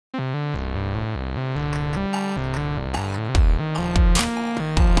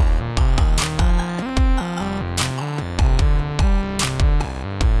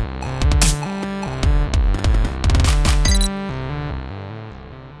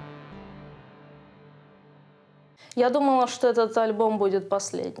Я думала, что этот альбом будет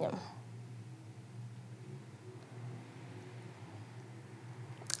последним.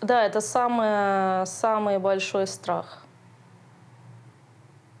 Да, это самый большой страх.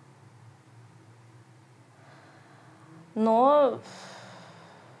 Но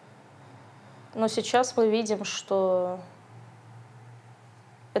сейчас мы видим, что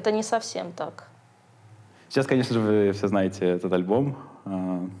это не совсем так. Сейчас, конечно же, вы все знаете этот альбом.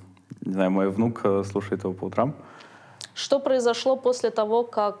 Не знаю, мой внук слушает его по утрам. Что произошло после того,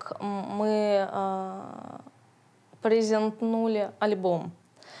 как мы презентнули альбом?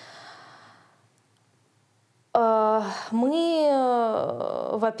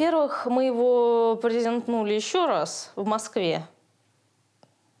 Во-первых, мы его презентнули еще раз в Москве,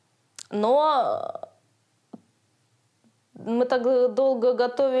 но мы так долго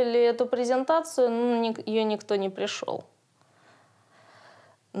готовили эту презентацию, ее никто не пришел.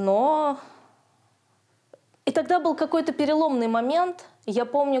 И тогда был какой-то переломный момент. Я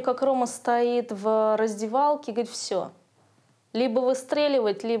помню, как Рома стоит в раздевалке и говорит: все, либо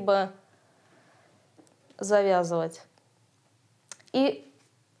выстреливать, либо завязывать. И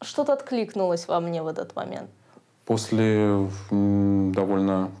что-то откликнулось во мне в этот момент. После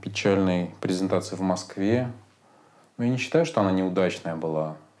довольно печальной презентации в Москве, я не считаю, что она неудачная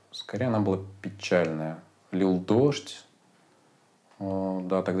была. Скорее, она была печальная. Лил дождь.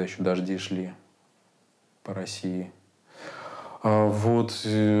 Да, тогда еще дожди шли по России. Мы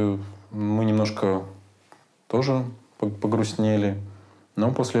немножко тоже погрустнели.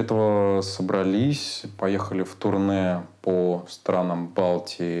 Но после этого собрались, поехали в турне по странам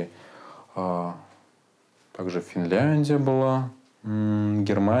Балтии. Также Финляндия была,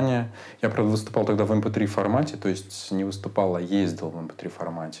 Германия. Я, правда, выступал тогда в MP3 формате, то есть не выступал, а ездил в MP3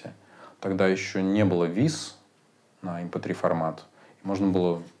 формате. Тогда еще не было виз на MP3 формат. Можно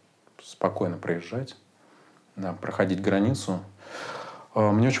было спокойно проезжать, да, проходить границу.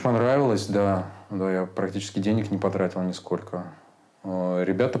 Мне очень понравилось, да, я практически денег не потратил нисколько.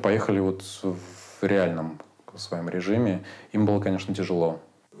 Ребята поехали вот в реальном своем режиме. Им было, конечно, тяжело.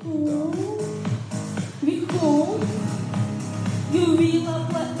 Да.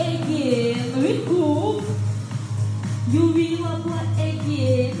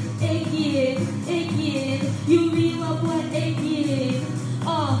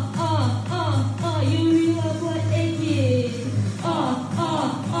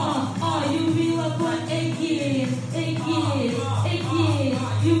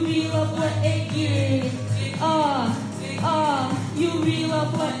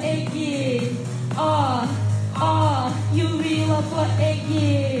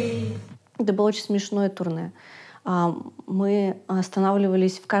 Это было очень смешное турне. Мы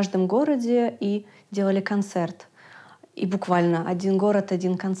останавливались в каждом городе и делали концерт. И буквально один город,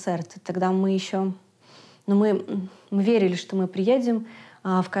 один концерт. И тогда мы еще... мы верили, что мы приедем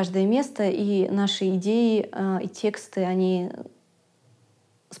в каждое место, и наши идеи и тексты, они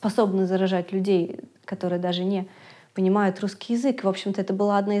способны заражать людей, которые даже не понимают русский язык. В общем-то, это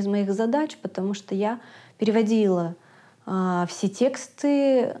была одна из моих задач, потому что я переводила все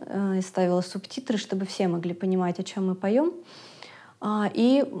тексты и ставила субтитры, чтобы все могли понимать, о чем мы поем.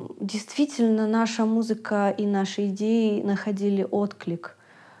 И действительно, наша музыка и наши идеи находили отклик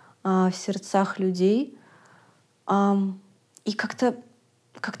в сердцах людей. И как-то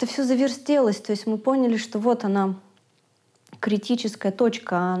все завертелось. То есть мы поняли, что вот она, критическая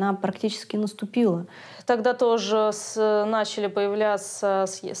точка, она практически наступила. Тогда тоже начали появляться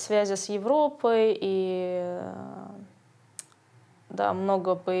связи с Европой, и да,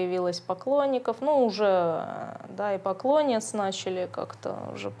 много появилось поклонников. Уже, да, и поклонниц начали как-то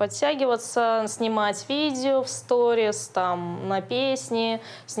уже подтягиваться, снимать видео в сторис, там, на песни,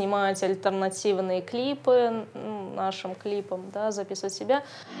 снимать альтернативные клипы нашим клипам, да, записывать себя.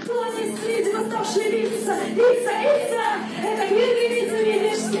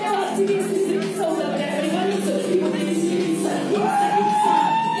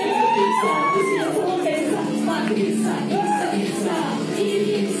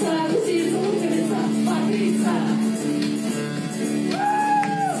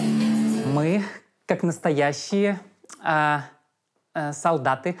 Мы, как настоящие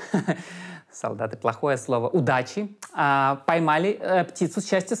солдаты, солдаты, плохое слово, удачи, поймали птицу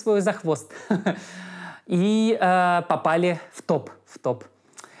счастья свою за хвост и попали в топ.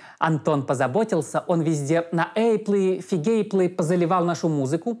 Антон позаботился, он везде на эйплы, фигейплы позаливал нашу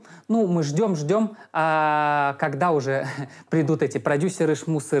музыку. Ну, мы ждем, когда уже придут эти продюсеры,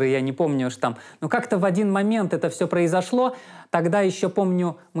 шмусеры, я не помню уж там. Но как-то в один момент это все произошло. Тогда еще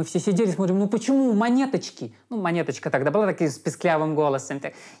помню, мы все сидели, смотрим, ну почему монеточки? Ну, монеточка тогда была таким с писклявым голосом.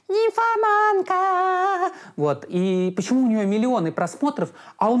 Так, нимфоманка! Вот. И почему у нее миллионы просмотров,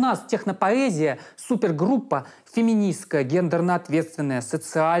 а у нас технопоэзия, супергруппа, феминистская, гендерно ответственная,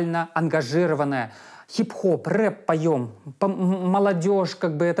 социально ангажированная, хип-хоп, рэп поем, молодежь,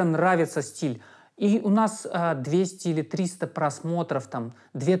 как бы это нравится стиль. И у нас 200 или 300 просмотров, там,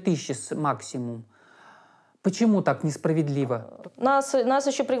 2000 максимум. Почему так несправедливо? Нас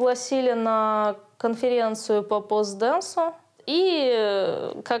еще пригласили на конференцию по постденсу.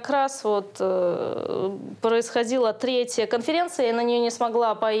 И как раз вот происходила третья конференция, я на нее не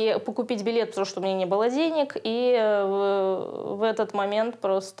смогла купить билет, потому что у меня не было денег. И в этот момент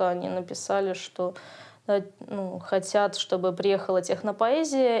просто они написали, что хотят, чтобы приехала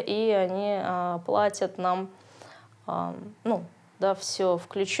Техно-Поэзия, и они платят нам, да, все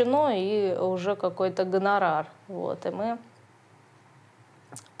включено, и уже какой-то гонорар. Вот, и мы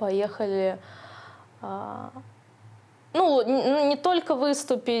поехали... не только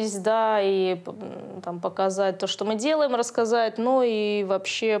выступить, да, и там показать то, что мы делаем, рассказать, но и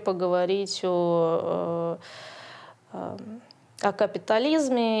вообще поговорить о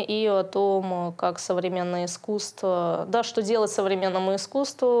капитализме и о том, как современное искусство, да, что делать современному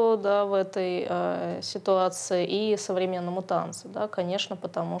искусству, да, в этой ситуации, и современному танцу, да, конечно,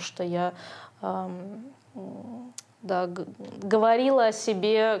 потому что я говорила о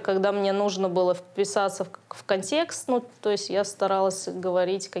себе, когда мне нужно было вписаться в контекст, то есть я старалась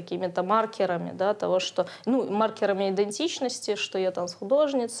говорить какими-то маркерами, да, того, что, маркерами идентичности, что я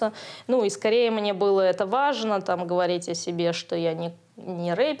танцхудожница, и скорее мне было это важно, там, говорить о себе, что я не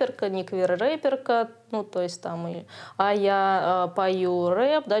рэперка, не квир-рэперка, то есть там, а я пою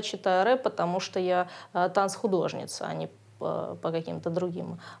рэп, да, читаю рэп, потому что я танцхудожница, а не по каким-то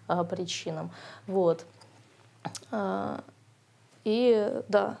другим причинам, вот. И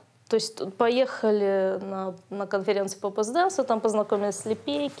да, то есть поехали на конференцию по постденсу, там познакомились с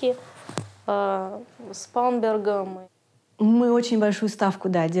Лепейки, с Панбергом. Мы очень большую ставку,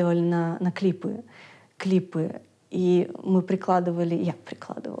 да, делали на клипы. И мы я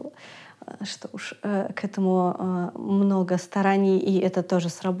прикладывала, что уж, к этому много стараний, и это тоже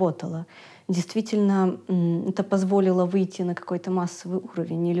сработало. Действительно, это позволило выйти на какой-то массовый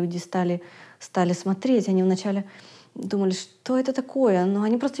уровень, и люди стали смотреть. Они вначале думали, что это такое, но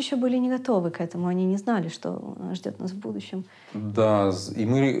они просто еще были не готовы к этому, они не знали, что ждет нас в будущем. Да, и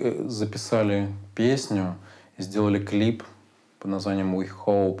мы записали песню, сделали клип под названием «We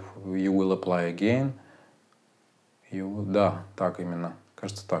hope you will apply again». Да, так именно,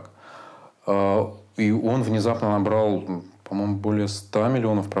 кажется так. И он внезапно набрал, по-моему, более 100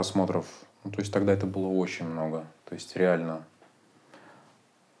 миллионов просмотров. То есть тогда это было очень много. То есть реально.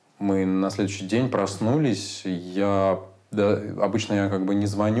 Мы на следующий день проснулись. Обычно я как бы не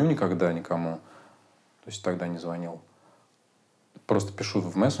звоню никогда никому. То есть тогда не звонил. Просто пишу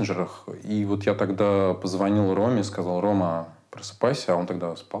в мессенджерах. И вот я тогда позвонил Роме, сказал: Рома, просыпайся. А он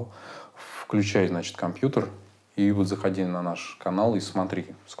тогда спал. Включай, значит, компьютер. И вот заходи на наш канал и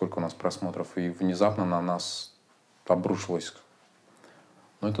смотри, сколько у нас просмотров. И внезапно на нас обрушилось.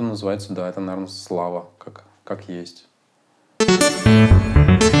 Это называется, да, это, наверное, слава, как есть.